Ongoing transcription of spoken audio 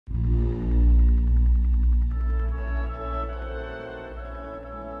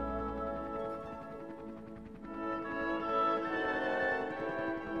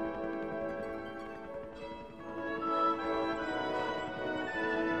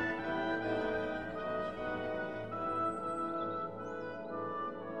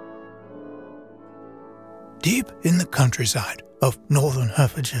Deep in the countryside of northern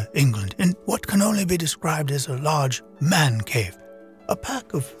Herefordshire, England, in what can only be described as a large man cave, a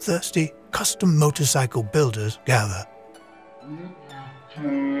pack of thirsty custom motorcycle builders gather.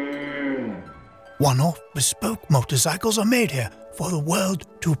 One-off bespoke motorcycles are made here for the world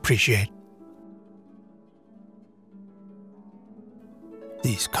to appreciate.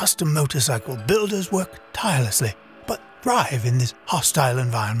 These custom motorcycle builders work tirelessly, but thrive in this hostile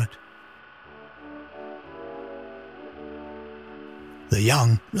environment. The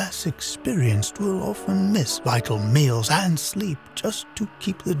young, less experienced will often miss vital meals and sleep just to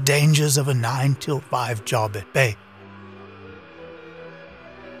keep the dangers of a 9-to-5 job at bay.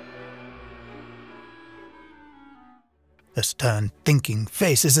 A stern, thinking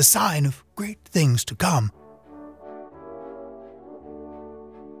face is a sign of great things to come.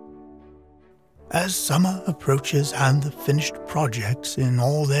 As summer approaches and the finished projects in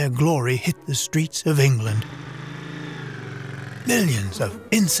all their glory hit the streets of England, millions of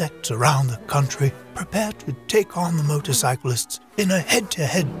insects around the country prepare to take on the motorcyclists in a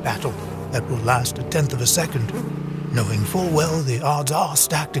head-to-head battle that will last a tenth of a second. Knowing full well the odds are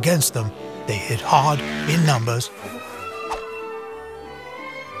stacked against them, they hit hard in numbers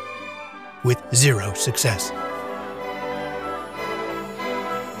with zero success.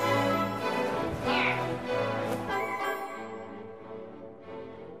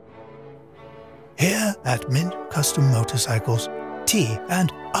 Here at Mint Custom Motorcycles, tea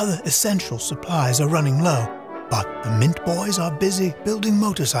and other essential supplies are running low, but the Mint boys are busy building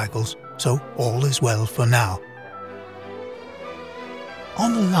motorcycles, so all is well for now.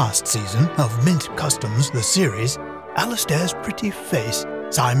 On the last season of Mint Customs, the series, Alistair's pretty face,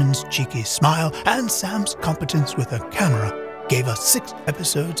 Simon's cheeky smile, and Sam's competence with a camera gave us 6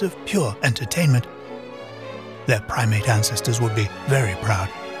 episodes of pure entertainment. Their primate ancestors would be very proud.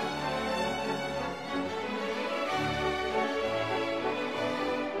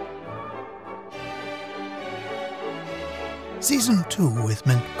 Season 2 with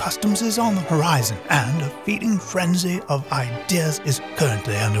Mint Customs is on the horizon, and a feeding frenzy of ideas is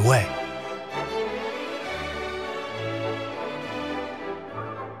currently underway.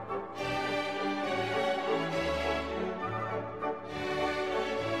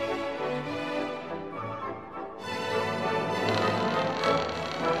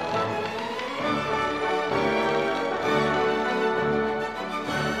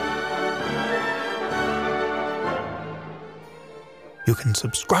 You can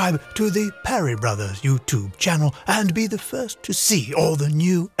subscribe to the Parry Brothers YouTube channel and be the first to see all the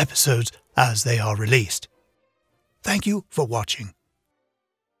new episodes as they are released. Thank you for watching.